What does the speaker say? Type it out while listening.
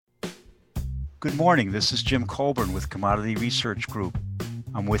Good morning. This is Jim Colburn with Commodity Research Group.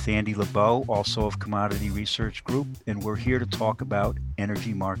 I'm with Andy LeBeau, also of Commodity Research Group, and we're here to talk about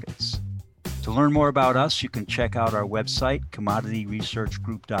energy markets. To learn more about us, you can check out our website,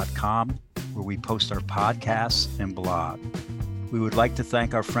 commodityresearchgroup.com, where we post our podcasts and blog. We would like to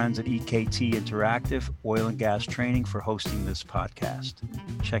thank our friends at EKT Interactive Oil and Gas Training for hosting this podcast.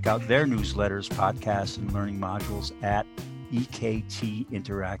 Check out their newsletters, podcasts, and learning modules at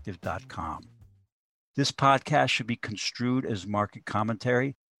ektinteractive.com. This podcast should be construed as market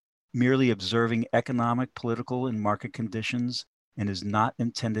commentary, merely observing economic, political, and market conditions, and is not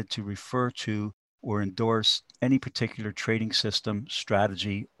intended to refer to or endorse any particular trading system,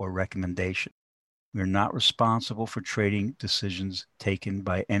 strategy, or recommendation. We are not responsible for trading decisions taken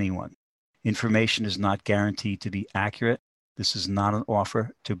by anyone. Information is not guaranteed to be accurate. This is not an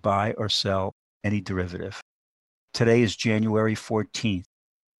offer to buy or sell any derivative. Today is January 14th.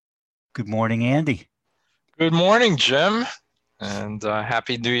 Good morning, Andy. Good morning, Jim, and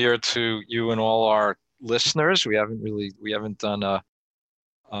Happy New Year to you and all our listeners. We haven't done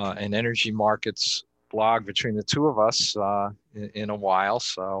an energy markets blog between the two of us in a while.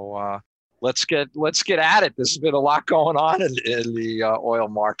 So let's get at it. There's been a lot going on in the oil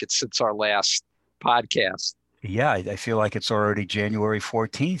market since our last podcast. Yeah, I feel like it's already January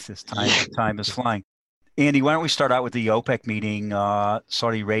 14th. This time is flying. Andy, why don't we start out with the OPEC meeting?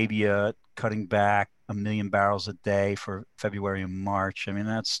 Saudi Arabia cutting back 1 million barrels a day for February and March. I mean,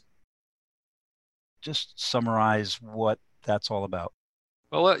 that's just summarize what that's all about.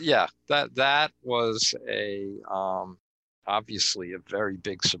 Well, yeah, that was obviously a very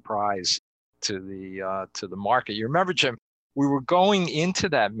big surprise to the market. You remember, Jim, we were going into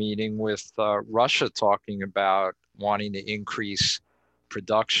that meeting with Russia talking about wanting to increase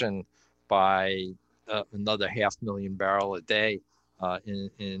production by another 500,000 barrel a day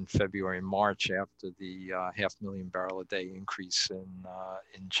in February and March after the 500,000 barrel a day increase in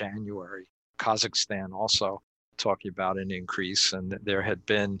January. Kazakhstan also talking about an increase, and there had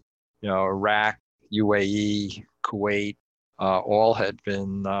been, Iraq, UAE, Kuwait, all have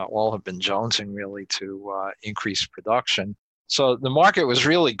been jonesing really to increase production. So the market was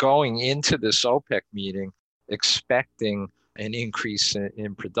really going into this OPEC meeting expecting an increase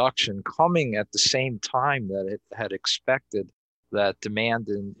in production coming at the same time that it had expected that demand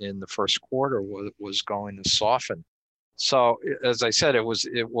in the first quarter was going to soften. So as I said, it was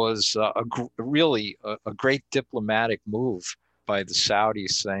really a great diplomatic move by the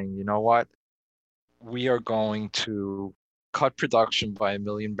Saudis saying, you know what, we are going to cut production by 1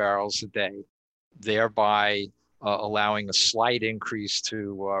 million barrels a day, thereby allowing a slight increase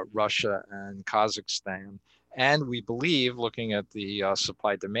to Russia and Kazakhstan. And we believe, looking at the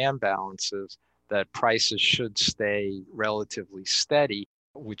supply-demand balances, that prices should stay relatively steady,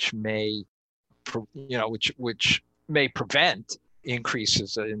 which may, which may prevent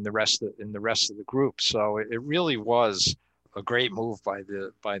increases in the rest of the group. So it really was a great move by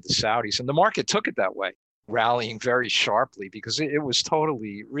the Saudis, and the market took it that way, rallying very sharply because it was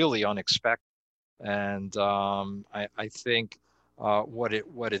totally really unexpected. And I think what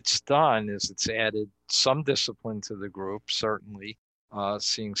it's done is it's added some discipline to the group. Certainly,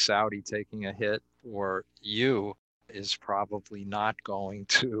 seeing Saudi taking a hit for you is probably not going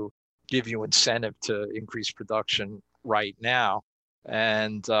to give you incentive to increase production right now.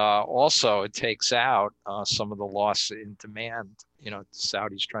 And also it takes out some of the loss in demand.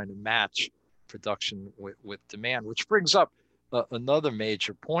 Saudi's trying to match production with demand, which brings up another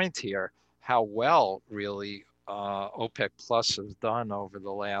major point here, how well really OPEC Plus has done over the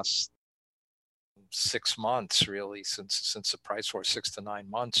last 6 months, really, since the price war, 6 to 9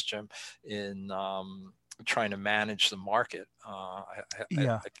 months, Jim, in trying to manage the market.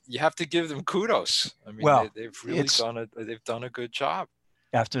 You have to give them kudos. I mean, they've really done a good job.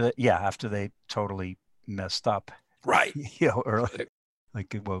 After they totally messed up, right? Early,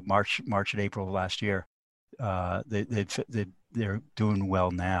 March and April of last year. They're doing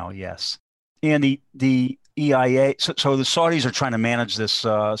well now. Yes, and the EIA. So the Saudis are trying to manage this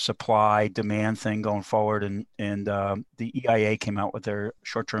supply demand thing going forward, and the EIA came out with their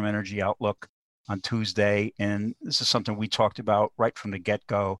short-term energy outlook on Tuesday, and this is something we talked about right from the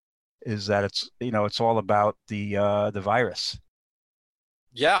get-go, is that it's all about the virus.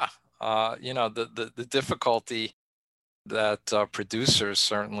 Yeah, the difficulty that producers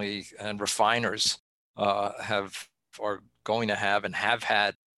certainly and refiners are going to have and have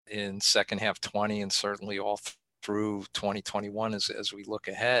had in second half 20 and certainly all through 2021 as we look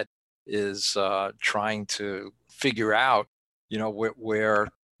ahead is trying to figure out,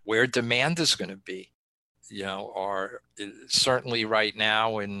 where demand is going to be. are certainly right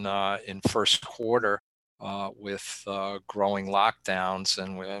now in first quarter with growing lockdowns,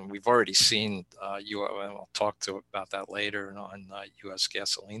 and we've already seen and we'll talk about that later on U.S.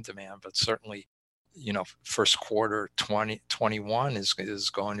 gasoline demand, but certainly, first quarter 2021 is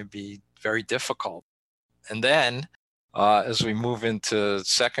going to be very difficult. And then as we move into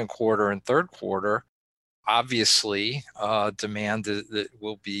second quarter and third quarter, obviously demand that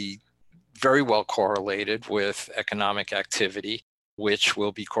will be very well correlated with economic activity, which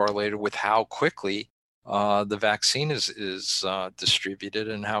will be correlated with how quickly the vaccine is distributed,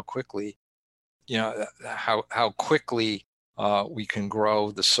 and how quickly, how quickly we can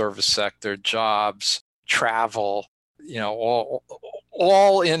grow the service sector, jobs, travel,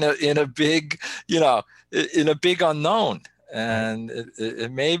 all in a big, in a big unknown. And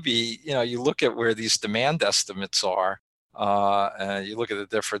it may be, you look at where these demand estimates are, and you look at the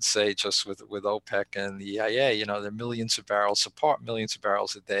difference, say, just with OPEC and the EIA, they're millions of barrels apart, millions of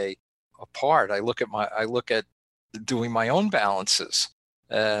barrels a day apart. I look at doing my own balances,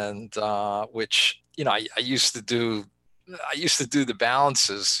 and which, I used to do the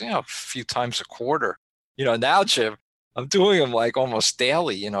balances, a few times a quarter. Now, Jim, I'm doing them like almost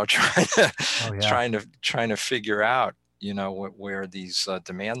daily, trying to figure out, where these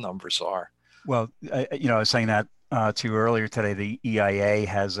demand numbers are. Well, I was saying that to you earlier today. The EIA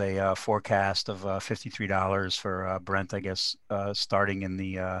has a forecast of $53 for Brent, I guess, starting in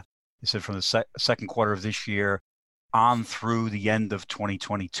the, they said from the second quarter of this year on through the end of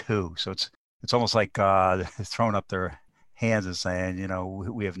 2022. So it's almost like throwing up their hands and saying,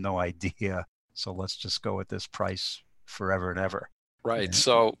 we have no idea. So let's just go with this price forever and ever. Right. Yeah.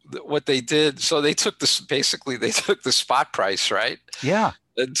 So what they did, they took the spot price, right? Yeah.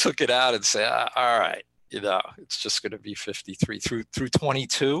 And took it out and said, all right, it's just going to be 53 through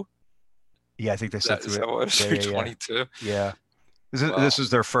 22. Yeah, I think they said through 22. Yeah. This is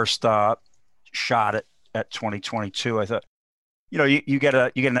their first shot at 2022. I thought, you get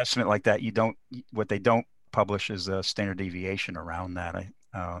an estimate like that. What they don't publish is a standard deviation around that.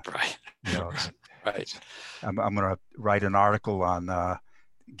 Right. Right. I'm going to write an article on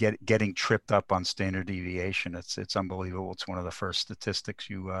getting tripped up on standard deviation. It's unbelievable. It's one of the first statistics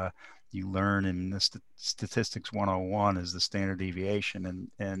you learn in the statistics 101 is the standard deviation,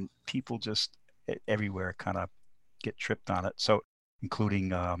 and people just everywhere kind of get tripped on it. So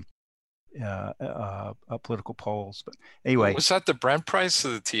including political polls. But anyway, was that the Brent price or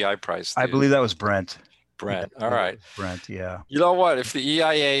the TI price? I believe that was Brent. Brent. All right. Brent. Yeah. You know what? If the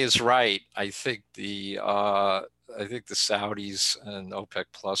EIA is right, I think the Saudis and OPEC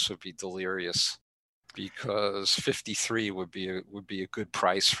Plus would be delirious, because 53 would be a good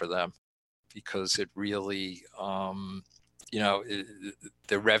price for them, because it really,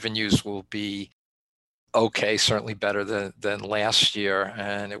 the revenues will be okay, certainly better than last year,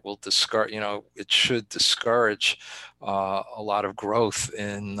 and it will it should discourage a lot of growth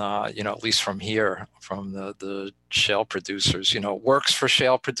in, at least from the shale producers. Works for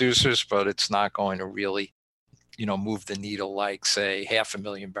shale producers, but it's not going to really, move the needle like, say,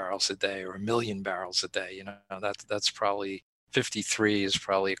 500,000 barrels a day or 1 million barrels a day. That's probably 53 is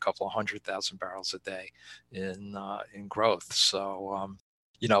probably a couple of 100,000 barrels a day in growth. So,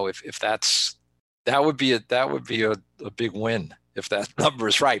 if that would be a big win if that number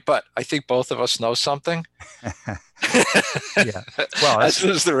is right. But I think both of us know something. Yeah. Well, as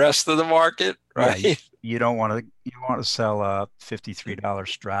does the rest of the market, right? Yeah, you want to sell a $53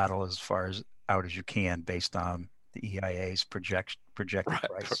 straddle as far as out as you can based on the EIA's projected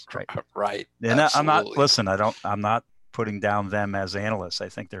price. Right. And I'm not putting down them as analysts. I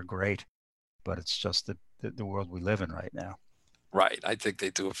think they're great, but it's just the world we live in right now. Right. I think they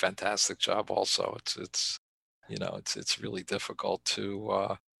do a fantastic job also. It's really difficult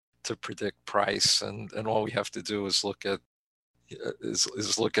to predict price, and all we have to do is look at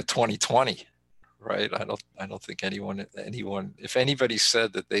 2020, right? I don't think anyone, if anybody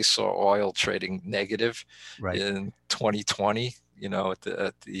said that they saw oil trading negative in 2020, at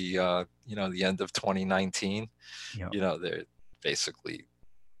the end of 2019, they're basically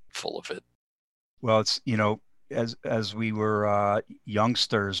full of it. Well, it's, as we were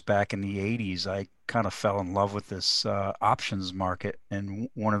youngsters back in the 80s, I kind of fell in love with this options market. And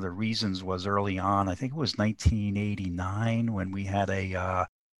one of the reasons was early on, I think it was 1989, when we had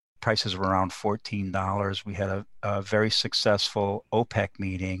prices were around $14. We had a very successful OPEC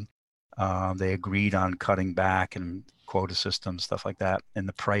meeting. They agreed on cutting back and quota systems, stuff like that. And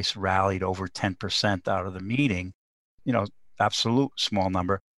the price rallied over 10% out of the meeting, absolute small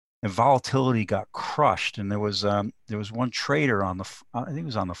number. And volatility got crushed, and there was one trader I think it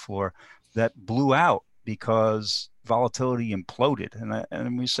was on the floor, that blew out because volatility imploded.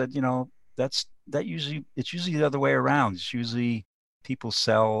 And we said, it's usually the other way around. It's usually people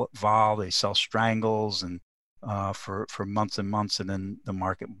sell vol, they sell strangles, and for months and months, and then the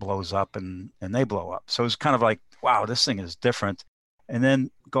market blows up and they blow up. So it's kind of like, wow, this thing is different. And then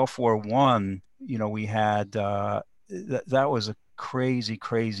Gulf War One, we had that was a crazy,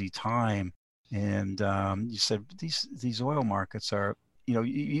 crazy time. And you said these oil markets are,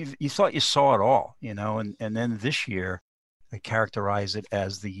 you thought you saw it all, and then this year, I characterize it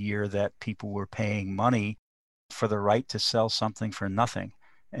as the year that people were paying money for the right to sell something for nothing.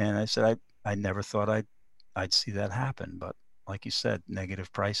 And I said, I never thought I'd see that happen, but like you said,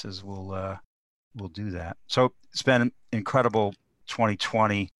 negative prices will do that. So it's been an incredible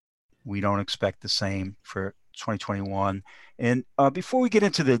 2020. We don't expect the same for 2021. And before we get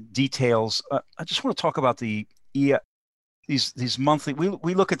into the details, I just want to talk about these monthly.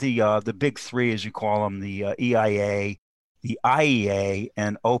 We look at the big three, as you call them, the EIA, the IEA,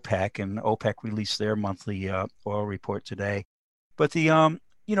 and OPEC. And OPEC released their monthly oil report today. But the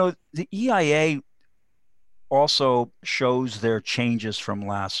EIA also shows their changes from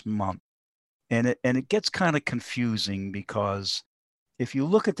last month, and it gets kind of confusing because if you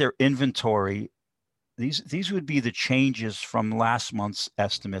look at their inventory, these would be the changes from last month's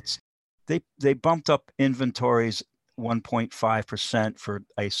estimates. They bumped up inventories 1.5% for,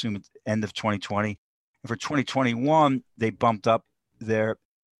 I assume, at the end of 2020. And for 2021, they bumped up their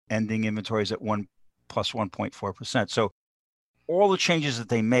ending inventories at 1+1.4%. So all the changes that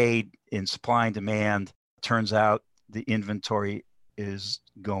they made in supply and demand, turns out the inventory is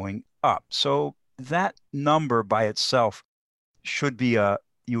going up. So that number by itself should be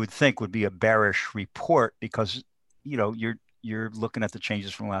you would think would be a bearish report because you're looking at the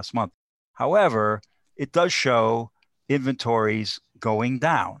changes from last month. However, it does show inventories going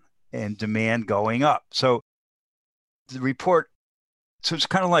down and demand going up. So the report, so it's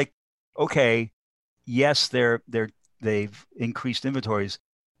kind of like, okay, yes, they've increased inventories,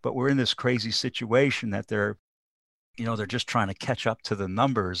 but we're in this crazy situation that they're just trying to catch up to the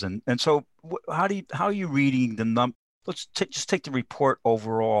numbers. And so how are you reading the let's just take the report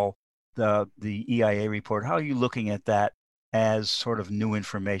overall, the EIA report. How are you looking at that as sort of new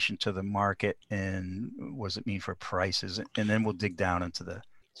information to the market, and what does it mean for prices? And then we'll dig down into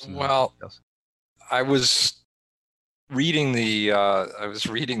some details. I was reading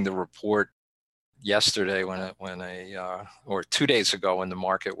the report yesterday or 2 days ago when the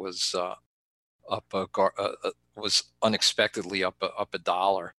market was was unexpectedly up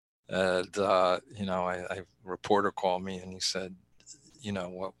 $1. And a reporter called me and he said,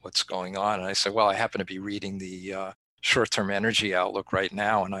 what's going on? And I said, well, I happen to be reading the short-term energy outlook right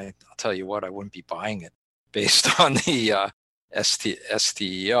now, and I'll tell you what, I wouldn't be buying it based on the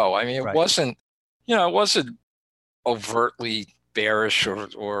STEO. I mean, it wasn't overtly bearish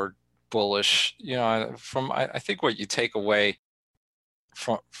or bullish. I think what you take away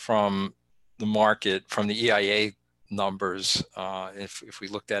from the market, from the EIA numbers, if we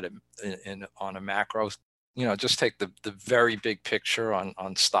looked at it on a macro, just take the very big picture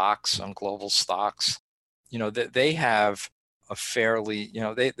on stocks, on global stocks. They have a fairly,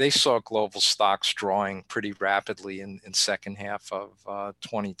 they saw global stocks drawing pretty rapidly in second half of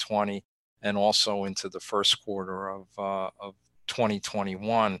 2020 and also into the first quarter of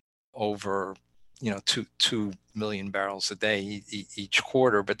 2021 over 2 million barrels a day each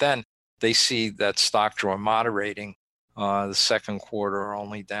quarter. But then they see that stock draw moderating. The second quarter are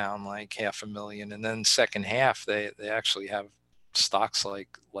only down like 500,000, and then second half they actually have stocks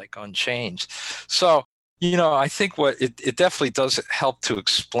like unchanged. So I think what it definitely does help to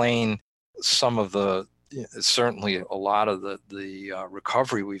explain some of the certainly a lot of the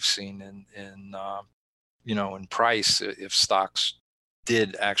recovery we've seen in price if stocks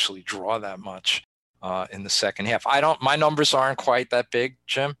did actually draw that much in the second half. My numbers aren't quite that big,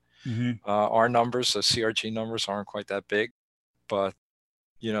 Jim. Mm-hmm. Our numbers, the CRG numbers, aren't quite that big, but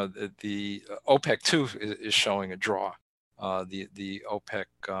the OPEC too is showing a draw. The OPEC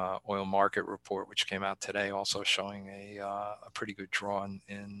oil market report, which came out today, also showing a pretty good draw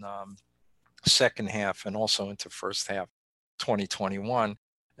in second half and also into first half 2021.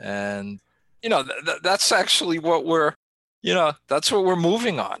 And that's actually what that's what we're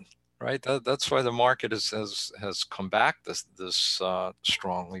moving on. Right, that's why the market has come back this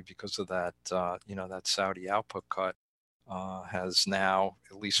strongly, because of that. That Saudi output cut has now,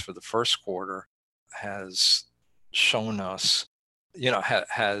 at least for the first quarter, has shown us,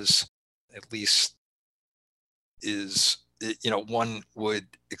 has at least is one would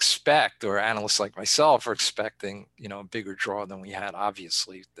expect, or analysts like myself are expecting, a bigger draw than we had,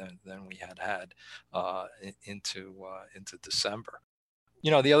 obviously, than we had into December.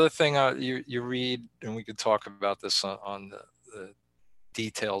 The other thing you read, and we could talk about this on the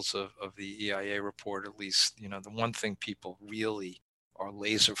details of the EIA report, at least, the one thing people really are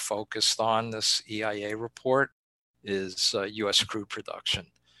laser focused on this EIA report is U.S. crude production.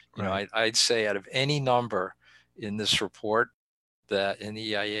 Right. I'd say out of any number in this report, that in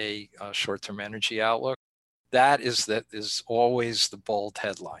the EIA short-term energy outlook, that is always the bold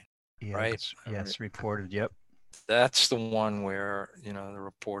headline, Yeah, right? it's reported. Yep. That's the one where, the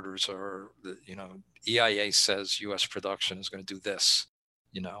reporters are, EIA says U.S. production is going to do this,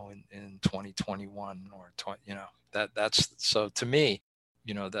 in 2021 or 20, that's, so to me,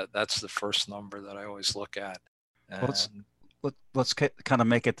 that's the first number that I always look at. And let's kind of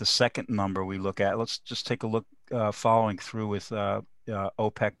make it the second number we look at. Let's just take a look following through with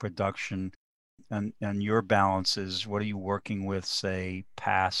OPEC production and your balances. What are you working with, say,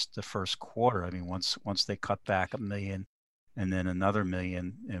 past the first quarter? I mean, once they cut back 1 million and then another 1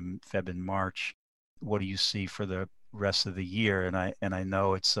 million in Feb and March, what do you see for the rest of the year? And I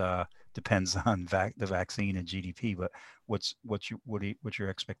know it's depends on the vaccine and GDP, but what's your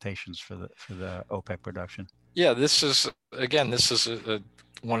expectations for the OPEC production? Yeah, this is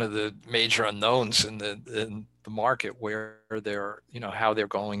one of the major unknowns in the market, where they're, how they're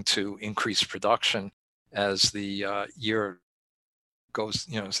going to increase production as the year goes,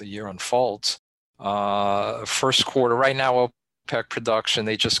 as the year unfolds. First quarter right now, OPEC production,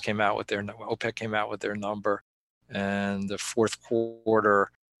 OPEC came out with their number, and the fourth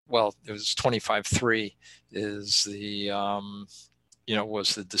quarter, well, it was 25.3 is the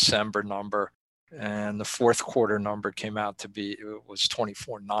was the December number. And the fourth quarter number came out to be, it was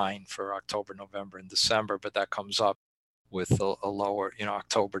 24.9 for October, November, and December, but that comes up with a lower,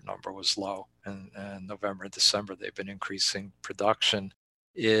 October number was low, and November and December, they've been increasing production.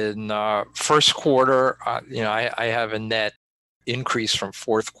 In first quarter, I have a net increase from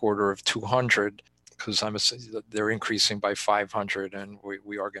fourth quarter of 200, because they're increasing by 500, and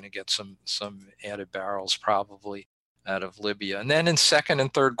we are going to get some added barrels probably out of Libya. And then in second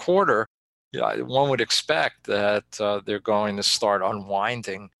and third quarter, one would expect that they're going to start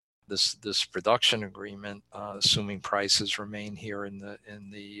unwinding this production agreement, assuming prices remain here in the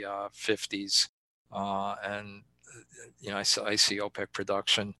 50s, and I see OPEC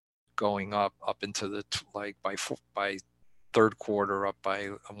production going up into the by third quarter up by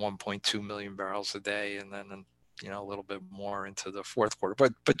 1.2 million barrels a day, and then a little bit more into the fourth quarter.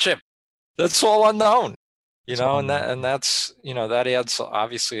 But Jim, that's all unknown. That's that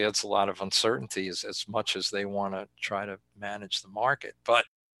obviously adds a lot of uncertainty as much as they want to try to manage the market. But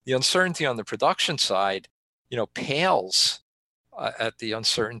the uncertainty on the production side, pales at the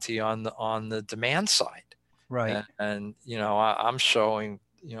uncertainty on the demand side. Right. And I'm showing,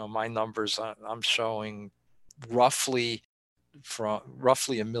 my numbers. I'm showing roughly 1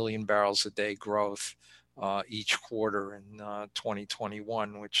 million barrels a day growth each quarter in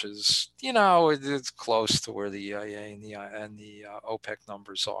 2021, which is, it's close to where the EIA and the OPEC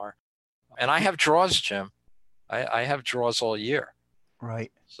numbers are. And I have draws, Jim. I have draws all year.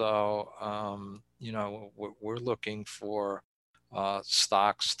 Right. So, we're looking for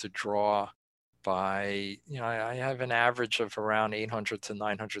stocks to draw by, I have an average of around 800 to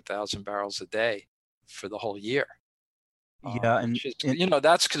 900,000 barrels a day for the whole year. Yeah, which is,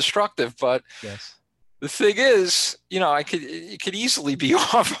 that's constructive, but yes. The thing is, it could easily be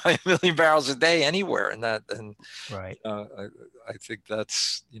off by 1 million barrels a day anywhere, and right. I think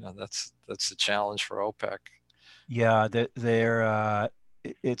that's the challenge for OPEC. Yeah, they're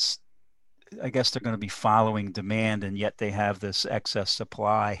it's I guess they're going to be following demand, and yet they have this excess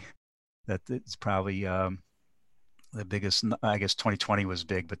supply that it's probably the biggest. I guess 2020 was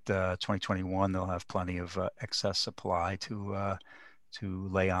big, but 2021 they'll have plenty of excess supply to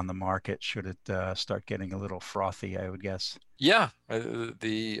lay on the market should it start getting a little frothy, I would guess. Yeah, I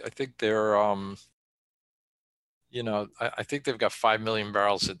think they're I think they've got 5 million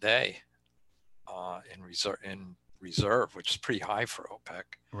barrels a day in reserve, which is pretty high for OPEC.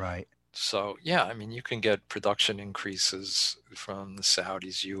 Right. So yeah, I mean, you can get production increases from the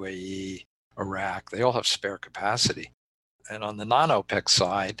Saudis, UAE, Iraq. They all have spare capacity. And on the non-OPEC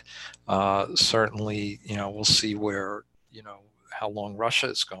side, certainly, we'll see where, how long Russia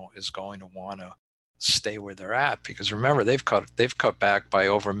is going to want to stay where they're at, because remember, they've cut back by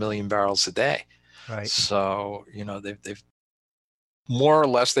over 1 million barrels a day. Right. So they've more or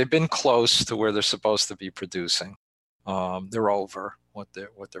less, they've been close to where they're supposed to be producing. They're over what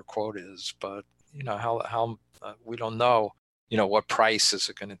their quote is, but we don't know, what price is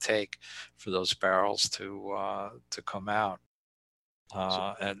it going to take for those barrels to come out.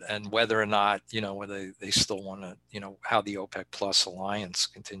 And whether or not, whether they still want to, how the OPEC Plus alliance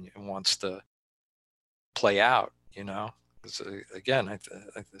wants to play out, because again,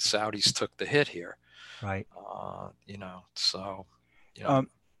 the Saudis took the hit here, right? So, Um,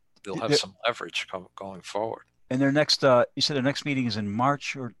 they'll have some leverage going forward. And their next, you said their next meeting is in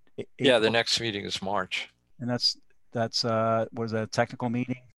March or April? Yeah, the next meeting is March. And that's what is that, a technical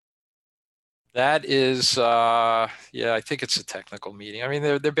meeting? That is, yeah, I think it's a technical meeting. I mean,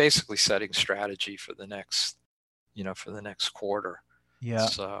 they're basically setting strategy for the next, for the next quarter. Yeah.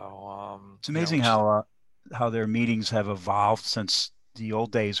 So it's amazing how their meetings have evolved since the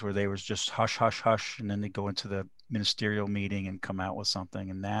old days where they was just hush, hush, hush, and then they go into the ministerial meeting and come out with something.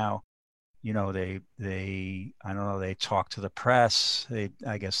 And now, they I don't know, they talk to the press.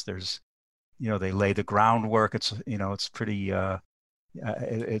 I guess there's, they lay the groundwork. It's, it's pretty.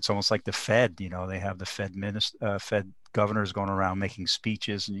 It's almost like the Fed. They have the Fed governors going around making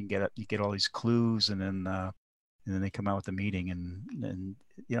speeches, and you get all these clues, and then they come out with the meeting, and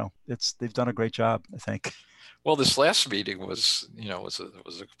they've done a great job, I think. Well, this last meeting was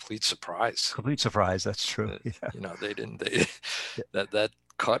a complete surprise. Complete surprise. That's true. Yeah. That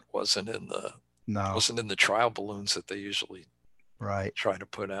cut wasn't in the trial balloons that they usually try to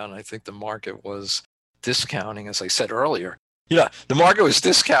put out. And I think the market was discounting, as I said earlier. Yeah, the market was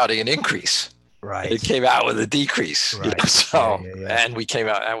discounting an increase. Right. It came out with a decrease. Right. And we came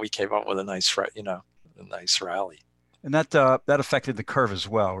up with a nice, a nice rally. And that affected the curve as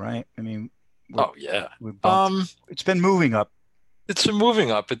well, right? I mean. Oh yeah. It's been moving up. It's been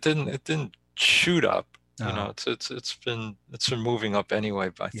moving up. It didn't shoot up. No. It's been moving up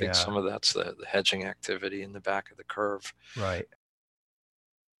anyway. But I think some of that's the hedging activity in the back of the curve. Right.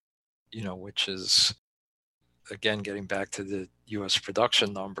 Which is, again, getting back to the U.S.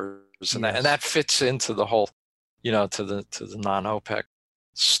 production numbers, and that fits into the whole, to the non-OPEC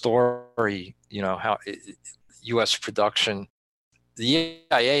story. How U.S. production, the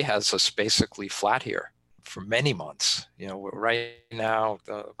EIA has us basically flat here for many months. Right now,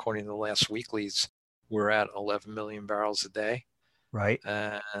 according to the last weeklies, we're at 11 million barrels a day. Right.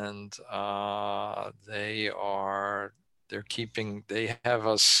 And they have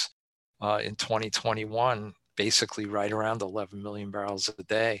us in 2021 basically right around 11 million barrels a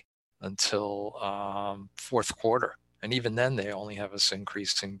day until fourth quarter. And even then, they only have us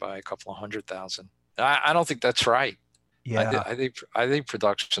increasing by a couple of 100,000. I don't think that's right. Yeah, I think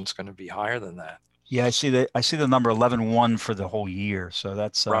production's going to be higher than that. Yeah, I see the number 11.1 for the whole year. So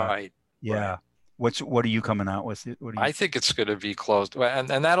that's right. Yeah. Right. What are you coming out with? I think it's going to be close. And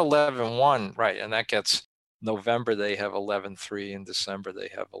that 11.1, right? And that gets November. They have 11.3. In December they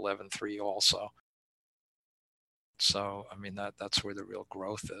have 11.3 also. So I mean that's where the real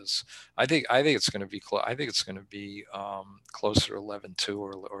growth is. I think it's going to be close. I think it's going to be closer to 11.2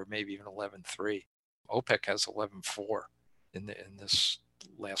 or maybe even 11.3. OPEC has 11.4 in this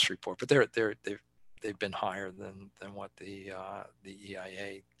last report, but they've been higher than what the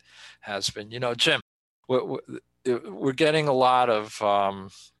EIA has been. Jim, we're getting a lot of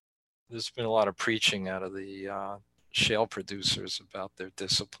there's been a lot of preaching out of the shale producers about their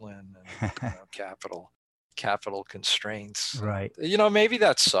discipline and capital constraints. Right. Maybe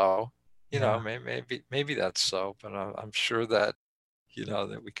that's so. Maybe that's so. But I'm sure that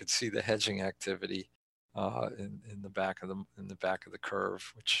that we could see the hedging activity in the back of the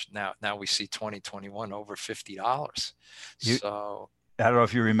curve, which now we see 2021 over $50. So I don't know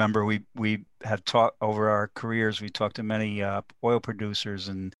if you remember, we had talked over our careers. We talked to many oil producers,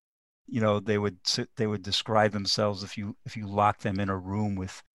 and they would describe themselves, if you lock them in a room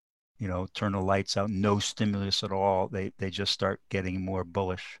with, turn the lights out, no stimulus at all, they just start getting more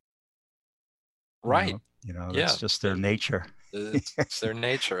bullish. Right. That's just their nature. It's their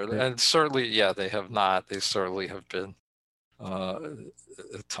nature. And certainly, they have not. They certainly have been,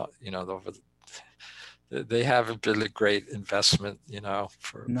 they haven't been a great investment,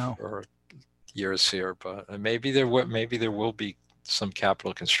 for years here. But maybe there will be some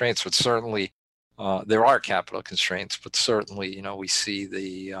capital constraints, but certainly there are capital constraints. But certainly, we see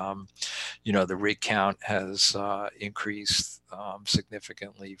the rig count has increased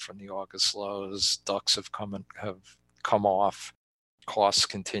significantly from the August lows. DUCs have come off. Costs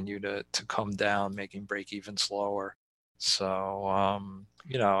continue to come down, making break evens lower. So I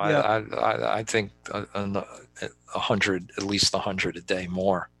think 100, at least 100 a day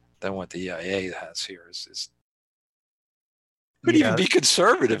more than what the EIA has here is Could even be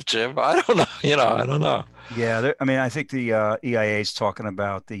conservative, Jim. I don't know. I don't know. Yeah, I mean, I think the EIA is talking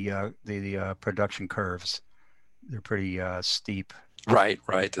about the production curves. They're pretty steep. Right.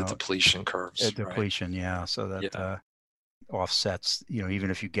 The depletion curves. Depletion, yeah. So that offsets.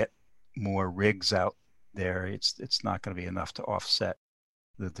 Even if you get more rigs out there, it's not going to be enough to offset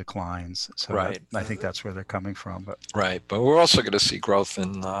the declines. So I think that's where they're coming from. But we're also going to see growth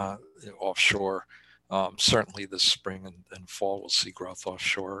in offshore. Certainly this spring and fall we'll see growth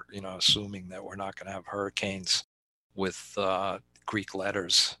offshore, assuming that we're not going to have hurricanes with Greek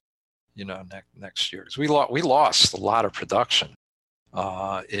letters, next year. Because we lost a lot of production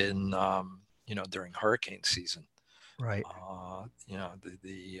in during hurricane season. Right.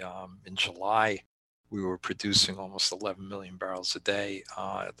 In July we were producing almost 11 million barrels a day.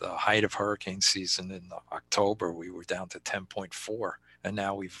 At the height of hurricane season in October, we were down to 10.4, and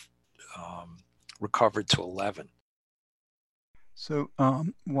now we've recovered to 11. So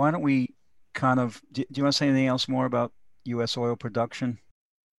why don't we kind of, do you want to say anything else more about U.S. oil production?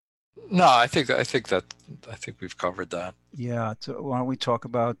 No, I think we've covered that. Yeah. So why don't we talk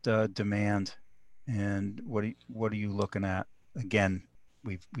about demand, and what are you looking at? Again,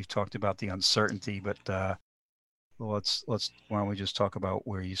 we've talked about the uncertainty, but why don't we just talk about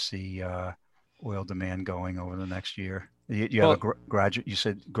where you see oil demand going over the next year? You have you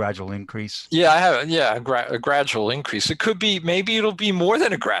said gradual increase. Yeah, I have. Yeah, a gradual increase. It could be, maybe it'll be more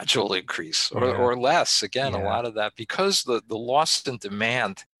than a gradual increase, or less. Again, a lot of that, because the loss in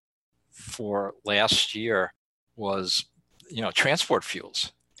demand for last year was, transport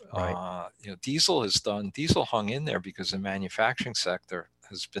fuels. Right. Diesel hung in there because the manufacturing sector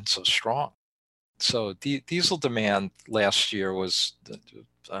has been so strong. So diesel demand last year was,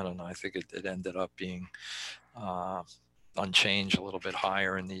 I don't know, I think it ended up being unchanged, a little bit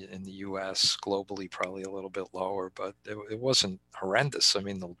higher in the U.S. Globally, probably a little bit lower, but it wasn't horrendous. I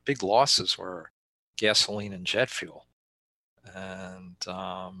mean, the big losses were gasoline and jet fuel, and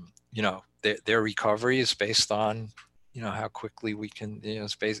their recovery is based on how quickly we can.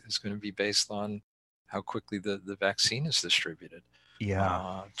 It's going to be based on how quickly the vaccine is distributed.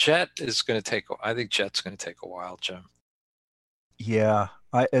 Yeah. Jet is going to take. I think jet's going to take a while, Jim. Yeah.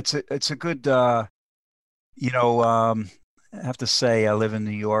 It's a good. I have to say, I live in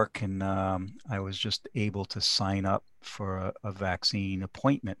New York, and I was just able to sign up for a vaccine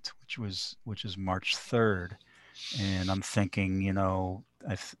appointment, which is March 3rd. And I'm thinking,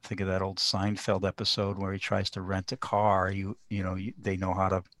 I think of that old Seinfeld episode where he tries to rent a car. They know how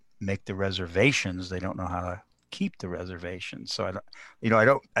to make the reservations. They don't know how to keep the reservations. So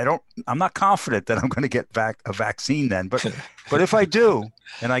I'm not confident that I'm going to get a vaccine then. But if I do,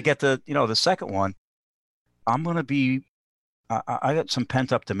 and I get the second one, I'm going to be. I got some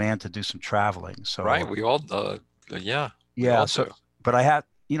pent up demand to do some traveling. So we all, yeah. But I have.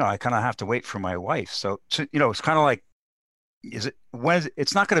 I kind of have to wait for my wife. So it's kind of like,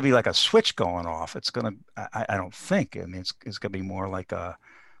 it's not going to be like a switch going off. It's going to, I don't think. I mean, it's going to be more like a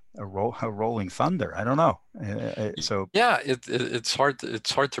rolling thunder. I don't know. So yeah, it's hard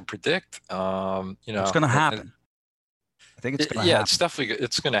to predict. It's going to happen. I think it's going to happen.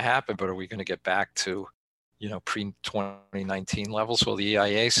 It's going to happen. But are we going to get back to, pre-2019 levels? Well, the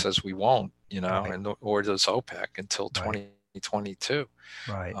EIA says we won't. Right. Or does OPEC until 2022.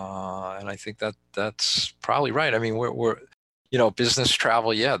 Right. And I think that's probably right. I mean, we're business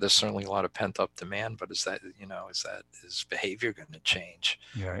travel. Yeah, there's certainly a lot of pent up demand, but is behavior going to change?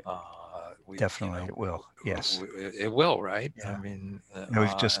 Yeah. Right. Definitely, it will. Yes, it will. Right. Yeah. I mean,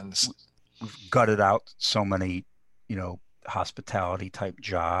 we've gutted out so many, hospitality type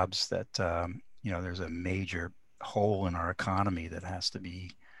jobs that there's a major hole in our economy that has to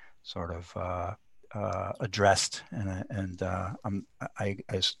be sort of addressed, and that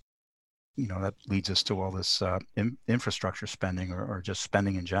leads us to all this infrastructure spending, or just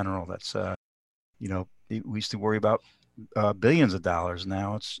spending in general. That's we used to worry about billions of dollars.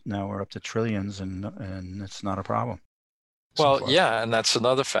 Now we're up to trillions, and it's not a problem. Well, yeah, and that's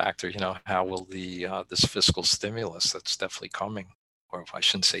another factor. How will this fiscal stimulus that's definitely coming, or if I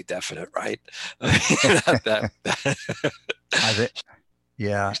shouldn't say definite, right?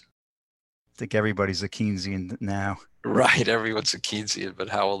 Yeah. I think everybody's a Keynesian now. Right, everyone's a Keynesian, but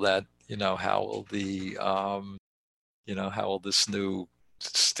how will that? How will this new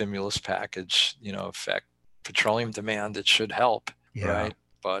stimulus package, affect petroleum demand? It should help, right?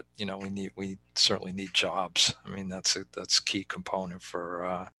 But we certainly need jobs. I mean, that's a key component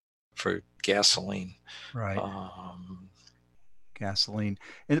for gasoline. Right. Gasoline,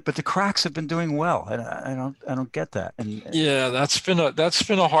 but the cracks have been doing well. I don't get that. And yeah, that's been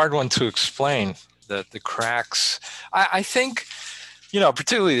a hard one to explain. that the cracks, I think,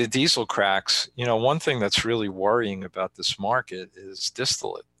 particularly the diesel cracks, one thing that's really worrying about this market is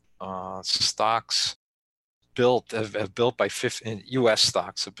distillate. Stocks have built by U.S.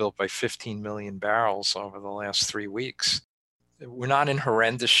 stocks have built by 15 million barrels over the last 3 weeks. We're not in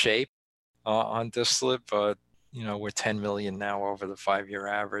horrendous shape on distillate, but we're 10 million now over the 5-year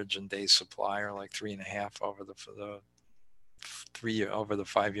average, and days supply are like 3.5 over the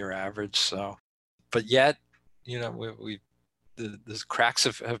 5-year average. So, but yet, the cracks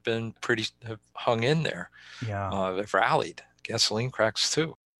have hung in there. Yeah. They've rallied. Gasoline cracks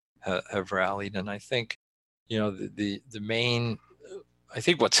too have rallied, and I think, the main, I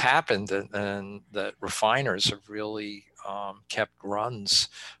think what's happened, and that refiners have really kept runs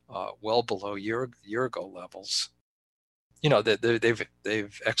well below year ago levels.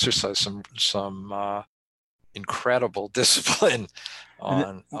 They've exercised some incredible discipline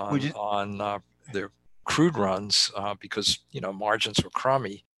on their crude runs because margins were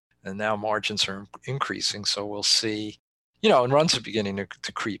crummy, and now margins are increasing. So we'll see. And runs are beginning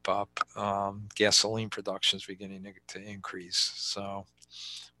to creep up. Gasoline production is beginning to increase. So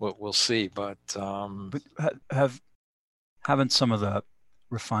we'll see. But haven't some of the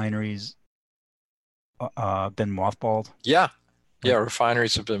refineries been mothballed? Yeah,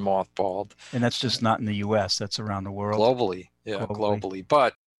 refineries have been mothballed, and that's just not in the U.S. That's around the world. Globally, globally.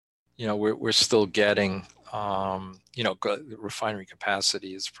 But we're still getting refinery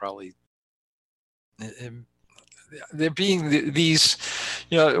capacity is probably. They're being these,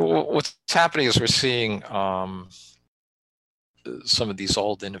 what's happening is we're seeing some of these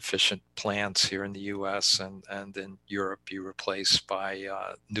old inefficient plants here in the U.S. and in Europe be replaced by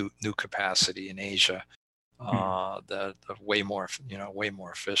new capacity in Asia that are way more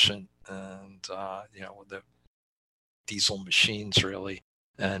efficient, and the diesel machines really,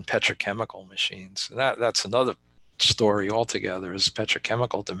 and petrochemical machines. That's another story altogether. Is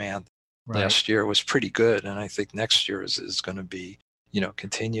petrochemical demand. Right. Last year was pretty good, and I think next year is going to be,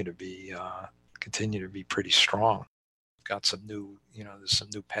 continue to be pretty strong. Got some new, there's some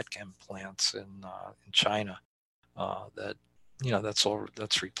new petchem plants in China that,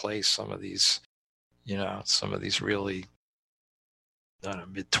 that's replaced some of these, really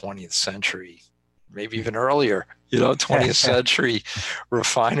mid 20th century, maybe even earlier, 20th century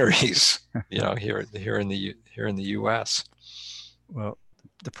refineries, here in the U.S. Well,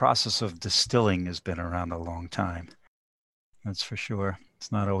 the process of distilling has been around a long time. That's for sure.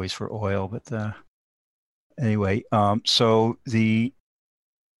 It's not always for oil, but anyway. So the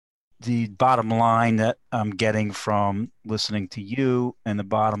bottom line that I'm getting from listening to you, and the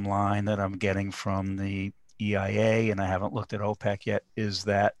bottom line that I'm getting from the EIA, and I haven't looked at OPEC yet, is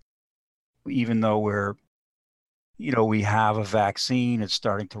that even though we have a vaccine, it's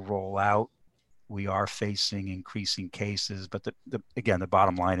starting to roll out. We are facing increasing cases, but again, the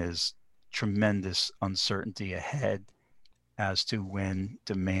bottom line is tremendous uncertainty ahead as to when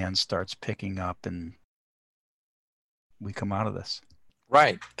demand starts picking up and we come out of this.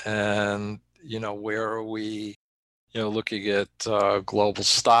 Right. And, where are we, looking at global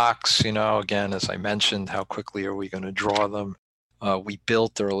stocks, again, as I mentioned, how quickly are we going to draw them? We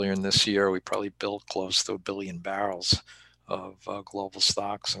built earlier in this year, we probably built close to 1 billion barrels of global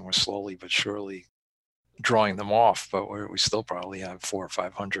stocks, and we're slowly but surely drawing them off, but we still probably have 400 or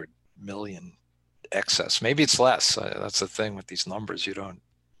 500 million excess. Maybe it's less. That's the thing with these numbers. You don't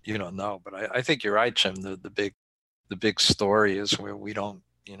know, but I think you're right, Jim. The big story is where we don't,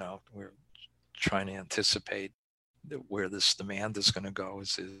 we're trying to anticipate where this demand is going to go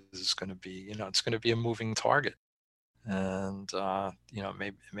is going to be, it's going to be a moving target. And,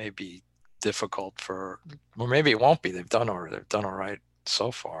 it may be difficult or maybe it won't be. They've done all right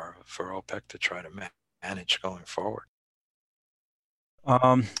so far for OPEC to try to manage going forward.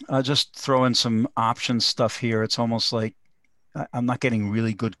 I'll just throw in some option stuff here. It's almost like I'm not getting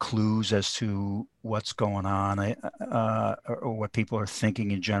really good clues as to what's going on or what people are thinking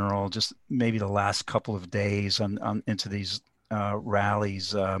in general. Just maybe the last couple of days on into these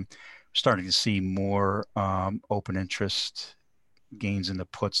rallies, starting to see more open interest gains in the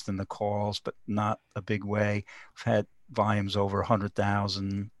puts than the calls, but not a big way. We've had volumes over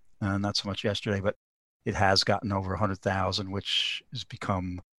 100,000, not so much yesterday, but it has gotten over 100,000, which has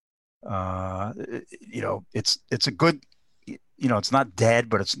become, it's a good, it's not dead,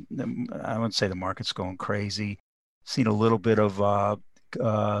 but I wouldn't say the market's going crazy. Seen a little bit of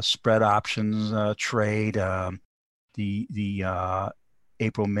spread options trade. The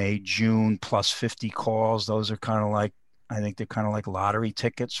April, May, June plus 50 calls. Those are kind of like, I think they're kind of like lottery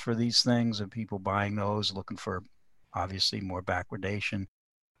tickets for these things, and people buying those, looking for obviously more backwardation.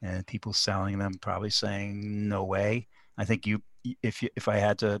 and people selling them probably saying no way. I think if I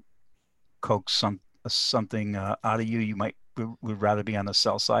had to coax something out of you, you might would rather be on the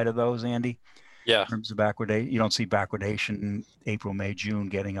sell side of those, Andy. Yeah. In terms of backwardation, you don't see backwardation in April, May, June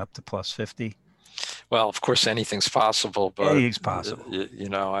getting up to plus 50. Well, of course, anything's possible, but Anything's possible. I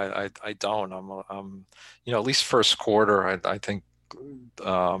don't. At least first quarter, I think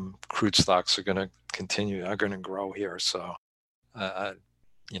crude stocks are going to grow here. So, I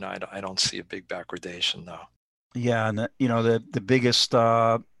don't see a big backwardation though. Yeah, and the biggest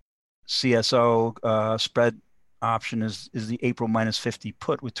CSO spread option is the April minus 50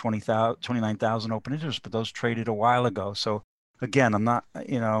 put with 29,000 open interest, but those traded a while ago. So again, I'm not, I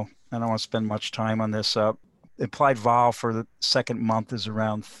don't want to spend much time on this. Implied vol for the second month is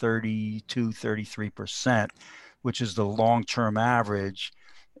around 32, 33%, which is the long-term average.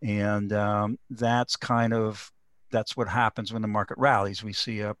 And that's what happens when the market rallies. We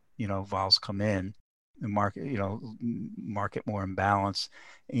see vols come in, the market, market more imbalance.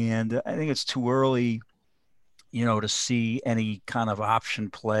 And I think it's too early, to see any kind of option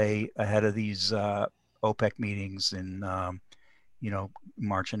play ahead of these OPEC meetings in,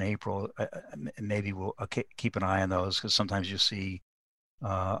 March and April. Maybe we'll keep an eye on those, because sometimes you see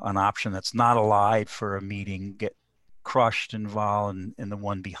an option that's not allied for a meeting get crushed in vol, and the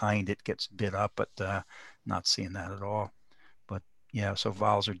one behind it gets bid up, but not seeing that at all. But yeah, so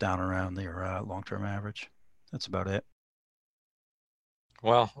vols are down around their long-term average. That's about it.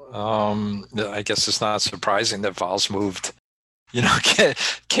 Well, I guess it's not surprising that vols moved,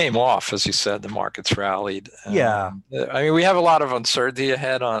 came off. As you said, the markets rallied. Yeah. I mean, we have a lot of uncertainty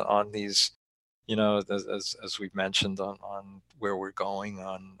ahead on these, as we've mentioned on where we're going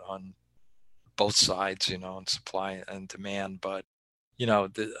on both sides, on supply and demand. But,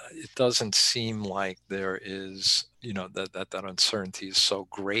 it doesn't seem like there is, that uncertainty is so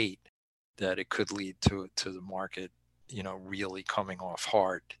great that it could lead to the market, really coming off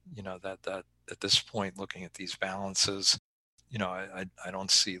hard. That at this point, looking at these balances, I don't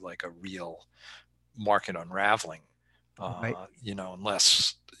see like a real market unraveling, Right.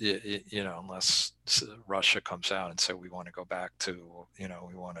 unless unless Russia comes out and say we want to go back to,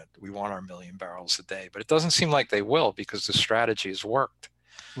 we want our million barrels a day. But it doesn't seem like they will, because the strategy has worked.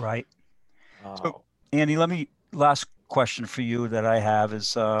 Right. Uh, So, Andy, last question for you that I have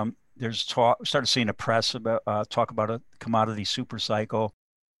is, there's started seeing a press about talk about a commodity super cycle,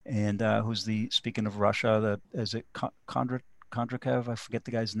 and speaking of Russia, is it Kondrakev? I forget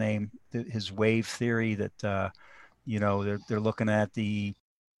the guy's name. His wave theory that they're looking at the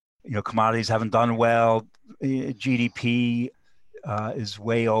commodities haven't done well, GDP is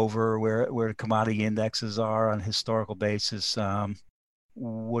way over where commodity indexes are on a historical basis.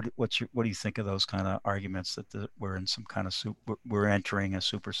 What do you think of those kind of arguments that we're in some kind of we're entering a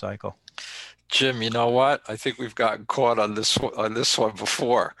super cycle? Jim, you know what? I think we've gotten caught on this one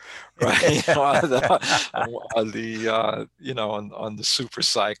before, right? on the super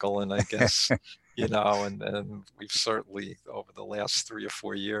cycle, and I guess and we've certainly, over the last 3 or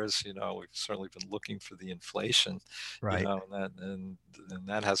 4 years, we've certainly been looking for the inflation, Right. and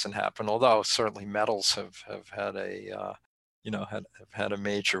that hasn't happened. Although certainly metals have had have had a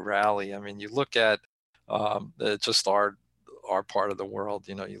major rally. I mean, you look at just our part of the world.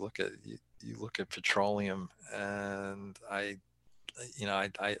 You look at petroleum, and I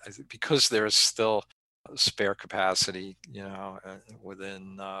because there's still spare capacity,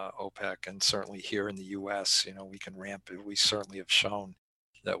 within OPEC, and certainly here in the U.S., we can ramp it. We certainly have shown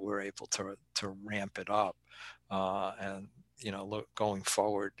that we're able to ramp it up, and going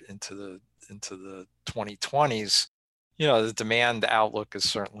forward into the 2020s. The demand outlook is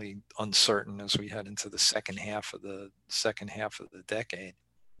certainly uncertain as we head into the second half of the decade.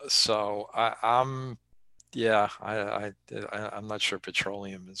 So I'm not sure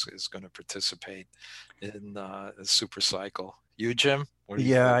petroleum is going to participate in a super cycle. You, Jim? What do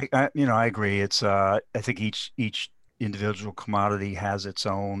you Yeah, think? I agree. It's I think each individual commodity has its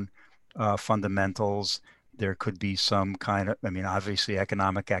own fundamentals. There could be some kind of, I mean, obviously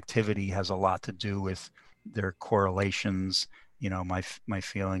economic activity has a lot to do with their correlations. My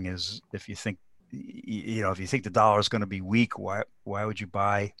feeling is, if you think the dollar is going to be weak, why would you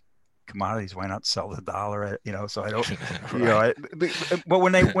buy commodities? Why not sell the dollar? So I don't, Right. but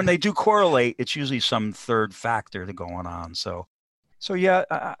when they do correlate, it's usually some third factor to going on. So yeah,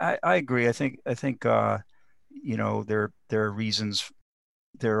 I agree. I think there are reasons.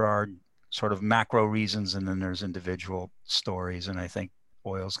 There are sort of macro reasons, and then there's individual stories. And I think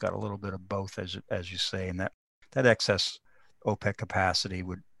oil's got a little bit of both, as you say, and that excess OPEC capacity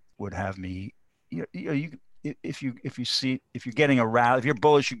would have me. if you see, if you're getting a rally, if you're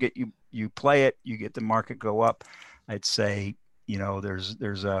bullish, you play it, you get the market go up. I'd say,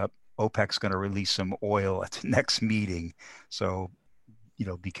 there's a OPEC's going to release some oil at the next meeting, so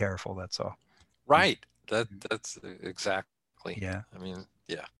be careful. That's all. Right. That's exactly. Yeah. I mean,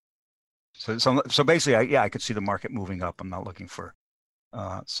 yeah. So basically, I could see the market moving up. I'm not looking for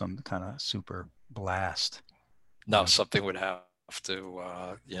some kind of super blast. No, something would have to,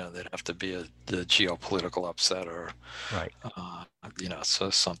 there'd have to be the geopolitical upset or, right. So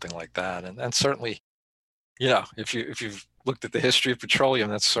something like that. And certainly, if you've looked at the history of petroleum,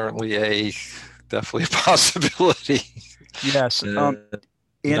 that's certainly definitely a possibility. Yes. Andy,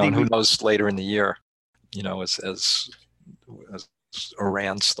 and who knows later in the year, as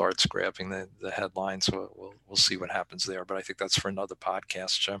Iran starts grabbing the headlines, we'll see what happens there. But I think that's for another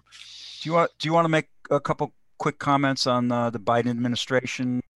podcast, Jim. Do you want to make a couple quick comments on the Biden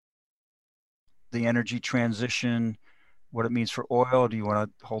administration, the energy transition, what it means for oil? Or do you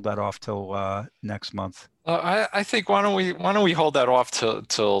want to hold that off till next month? I think why don't we hold that off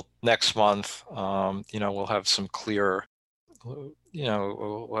till next month? We'll have some clearer,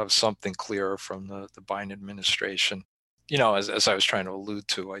 we'll have something clearer from the Biden administration. As I was trying to allude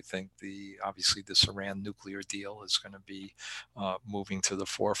to, I think obviously this Iran nuclear deal is going to be moving to the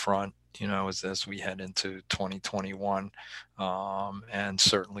forefront, as we head into 2021. And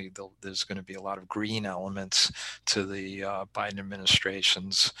certainly there's going to be a lot of green elements to the Biden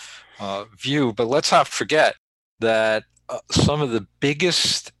administration's view. But let's not forget that some of the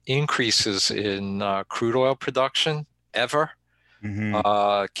biggest increases in crude oil production ever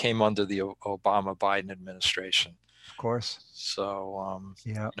came under the Obama-Biden administration. Of course. So,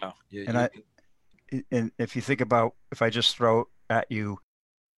 and if you think about, if I just throw at you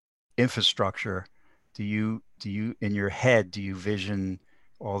infrastructure, do you in your head, do you vision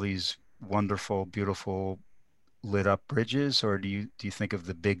all these wonderful, beautiful lit up bridges, or do you think of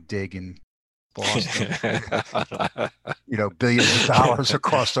the big dig in Boston? Billions of dollars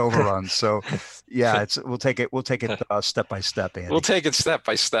across overruns. So yeah, we'll take it step by step, Andy. We'll take it step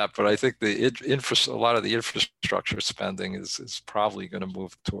by step, but I think a lot of the infrastructure spending is probably going to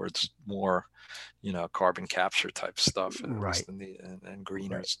move towards more, carbon capture type stuff, right? And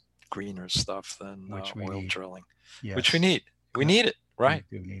greener stuff than oil drilling, yes. Which we need. We need it, right?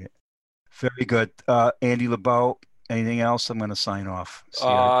 We do need it. Very good, Andy Lebow. Anything else? I'm going to sign off.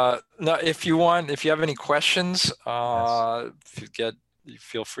 No, if you have any questions, you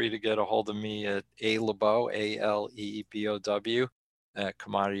feel free to get a hold of me at alebow, ALEBOW, at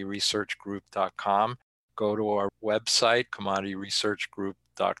commodityresearchgroup.com. Go to our website,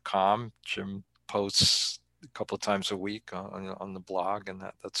 commodityresearchgroup.com. Jim posts a couple of times a week on the blog, and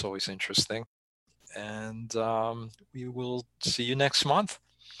that's always interesting. And we will see you next month.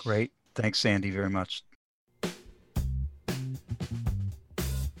 Great. Thanks, Andy, very much.